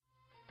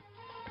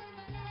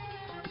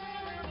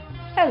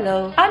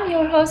Hello, I'm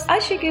your host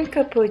Ayşegül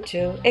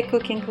Kapucu, a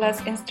cooking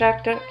class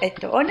instructor at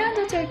the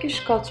Orlando Turkish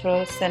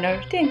Cultural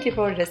Center. Thank you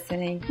for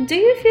listening. Do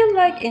you feel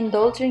like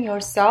indulging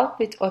yourself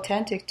with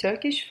authentic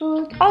Turkish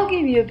food? I'll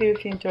give you a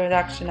brief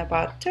introduction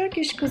about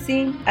Turkish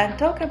cuisine and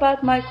talk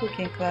about my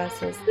cooking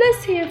classes.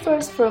 Let's hear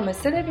first from a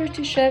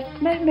celebrity chef,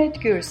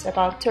 Mehmet Gürs,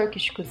 about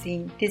Turkish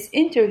cuisine. This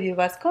interview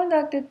was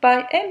conducted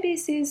by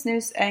NBC's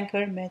news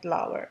anchor Matt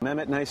Lauer.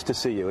 Mehmet, nice to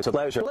see you. It's a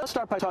pleasure. Let's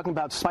start by talking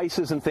about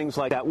spices and things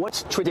like that.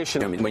 What's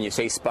traditional? When you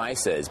say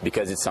spices,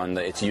 because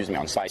it's usually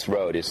on Spice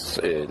Road,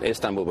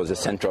 Istanbul was the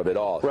center of it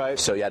all. Right.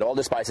 So you had all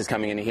the spices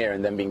coming in here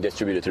and then being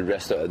distributed to the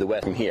rest of the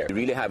West from here. We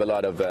really have a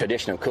lot of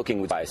traditional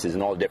cooking with spices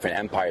in all different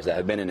empires that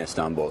have been in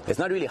Istanbul. It's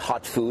not really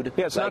hot food.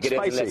 Yeah, it's like not it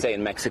spicy. is, let's say,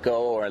 in Mexico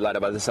or a lot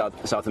of other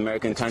South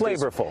American countries.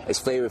 Flavorful. It's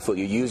flavorful.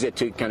 You use it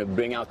to kind of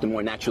bring out the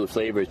more natural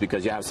flavors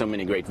because you have so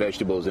many great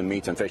vegetables and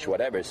meats and fish,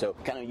 whatever. So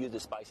kind of use the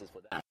spices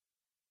for that.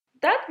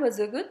 That was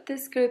a good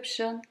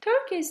description.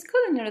 Turkey's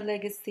culinary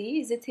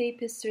legacy is a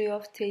tapestry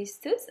of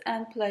tastes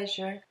and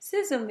pleasure,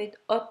 seasoned with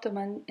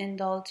Ottoman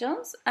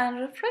indulgence and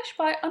refreshed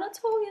by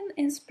Anatolian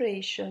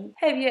inspiration.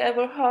 Have you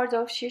ever heard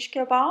of shish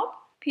kebab?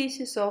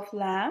 Pieces of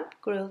lamb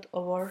grilled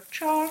over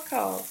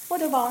charcoal.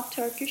 What about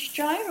Turkish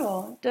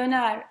gyro?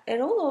 Döner, a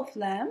roll of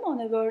lamb on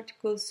a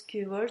vertical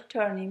skewer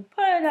turning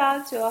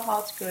parallel to a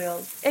hot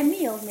grill. A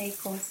meal may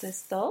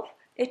consist of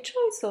a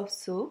choice of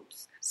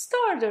soups,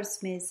 starters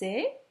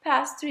meze,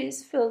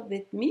 pastries filled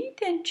with meat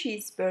and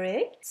cheese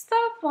börek,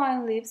 stuffed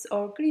vine leaves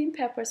or green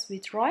peppers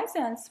with rice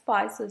and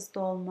spices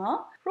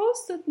dolma,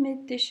 roasted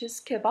meat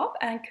dishes kebab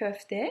and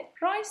köfte,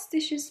 rice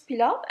dishes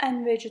pilav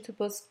and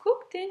vegetables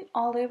cooked in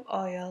olive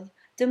oil.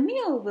 The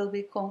meal will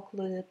be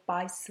concluded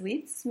by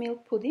sweets,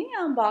 milk pudding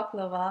and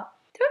baklava.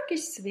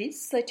 Turkish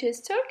sweets such as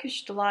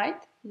Turkish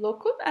delight,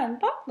 lokum and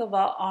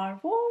baklava are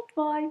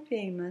worldwide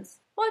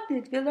famous. What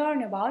did we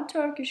learn about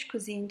Turkish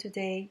cuisine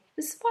today?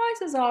 The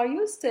spices are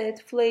used to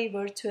add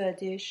flavor to a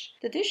dish.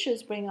 The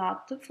dishes bring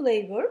out the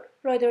flavor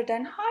rather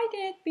than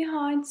hiding it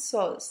behind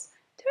sauce.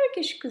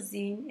 Turkish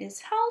cuisine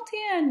is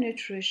healthy and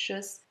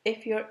nutritious.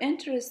 If you're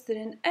interested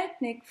in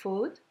ethnic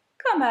food,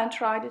 come and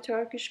try the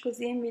Turkish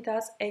cuisine with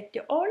us at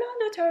the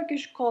Orlando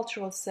Turkish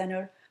Cultural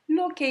Center,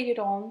 located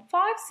on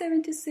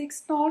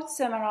 576 North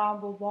Samaran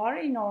Boulevard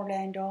in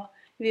Orlando.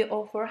 We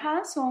offer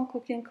hands-on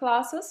cooking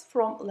classes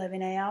from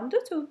 11 a.m. to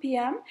 2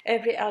 p.m.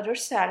 every other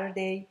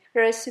Saturday.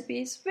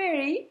 Recipes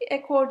vary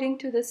according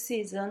to the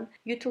season,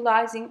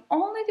 utilizing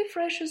only the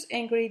freshest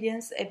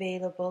ingredients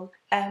available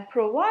and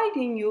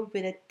providing you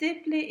with a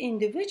deeply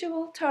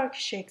individual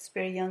Turkish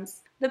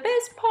experience. The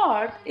best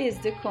part is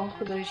the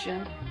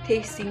conclusion,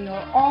 tasting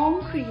your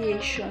own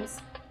creations.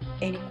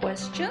 Any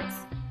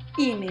questions?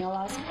 Email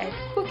us at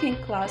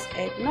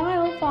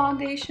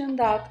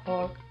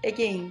cookingclass@nilefoundation.org.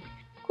 Again,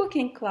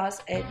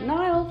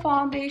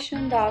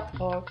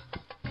 cookingclass@nilefoundation.org.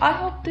 I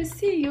hope to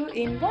see you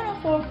in one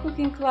of our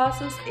cooking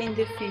classes in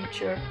the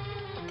future.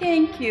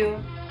 Thank you.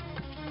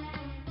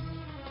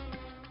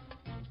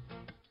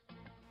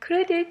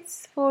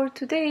 Credits for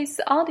today's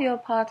audio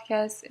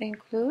podcast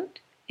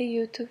include a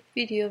YouTube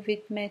video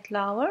with Matt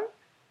Lauer,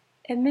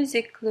 a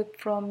music clip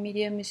from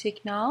Media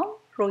Music Now,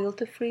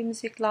 royalty-free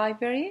music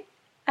library,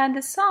 and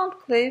a sound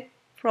clip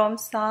from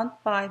Sound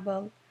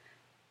Bible.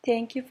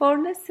 Thank you for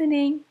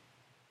listening.